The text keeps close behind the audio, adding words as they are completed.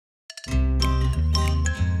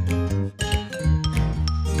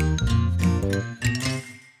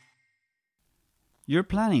You're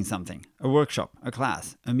planning something, a workshop, a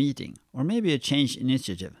class, a meeting, or maybe a change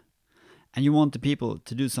initiative, and you want the people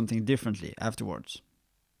to do something differently afterwards.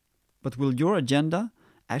 But will your agenda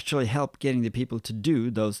actually help getting the people to do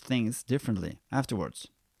those things differently afterwards?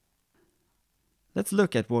 Let's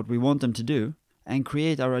look at what we want them to do and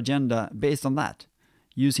create our agenda based on that,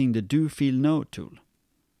 using the Do-Feel-Know tool.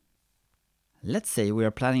 Let's say we are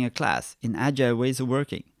planning a class in Agile ways of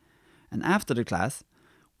working, and after the class,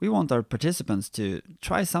 we want our participants to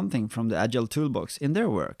try something from the Agile toolbox in their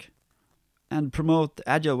work, and promote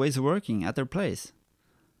Agile ways of working at their place,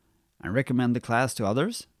 and recommend the class to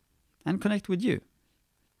others, and connect with you.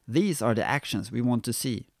 These are the actions we want to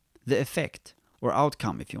see, the effect or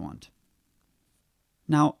outcome if you want.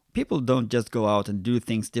 Now, people don't just go out and do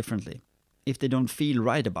things differently if they don't feel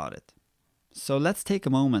right about it. So let's take a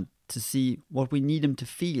moment to see what we need them to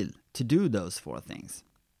feel to do those 4 things.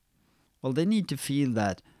 Well, they need to feel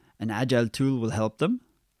that an Agile tool will help them,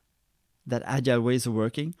 that Agile ways of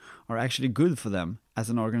working are actually good for them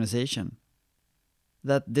as an organization,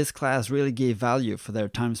 that this class really gave value for their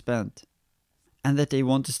time spent, and that they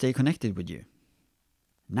want to stay connected with you.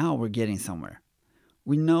 Now we're getting somewhere.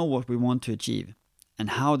 We know what we want to achieve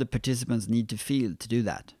and how the participants need to feel to do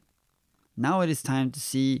that. Now it is time to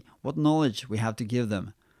see what knowledge we have to give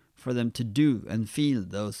them for them to do and feel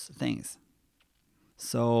those things.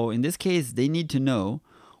 So in this case, they need to know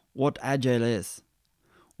what Agile is,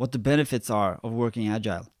 what the benefits are of working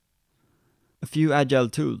Agile, a few Agile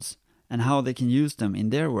tools, and how they can use them in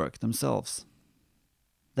their work themselves.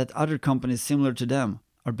 That other companies similar to them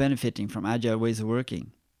are benefiting from Agile ways of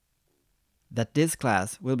working. That this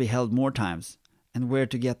class will be held more times and where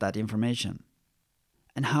to get that information.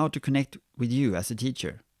 And how to connect with you as a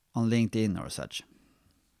teacher on LinkedIn or such.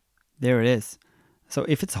 There it is. So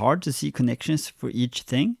if it's hard to see connections for each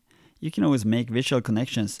thing, you can always make visual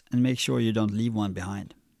connections and make sure you don't leave one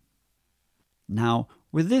behind. Now,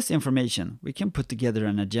 with this information, we can put together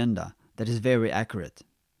an agenda that is very accurate.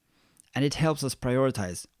 And it helps us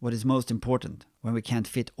prioritize what is most important when we can't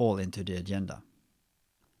fit all into the agenda.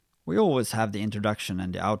 We always have the introduction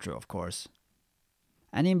and the outro, of course.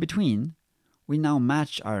 And in between, we now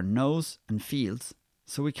match our knows and feels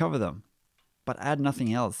so we cover them, but add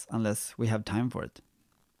nothing else unless we have time for it.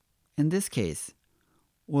 In this case,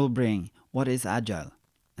 we'll bring what is Agile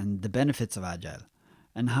and the benefits of Agile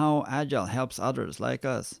and how Agile helps others like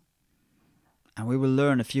us. And we will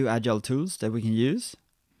learn a few Agile tools that we can use.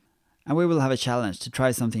 And we will have a challenge to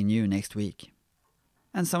try something new next week.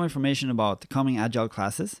 And some information about the coming Agile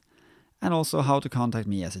classes and also how to contact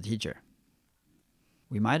me as a teacher.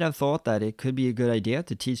 We might have thought that it could be a good idea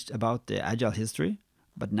to teach about the Agile history,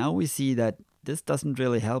 but now we see that this doesn't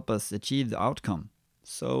really help us achieve the outcome,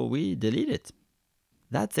 so we delete it.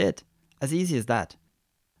 That's it, as easy as that.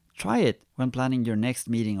 Try it when planning your next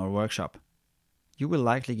meeting or workshop. You will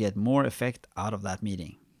likely get more effect out of that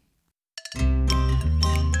meeting.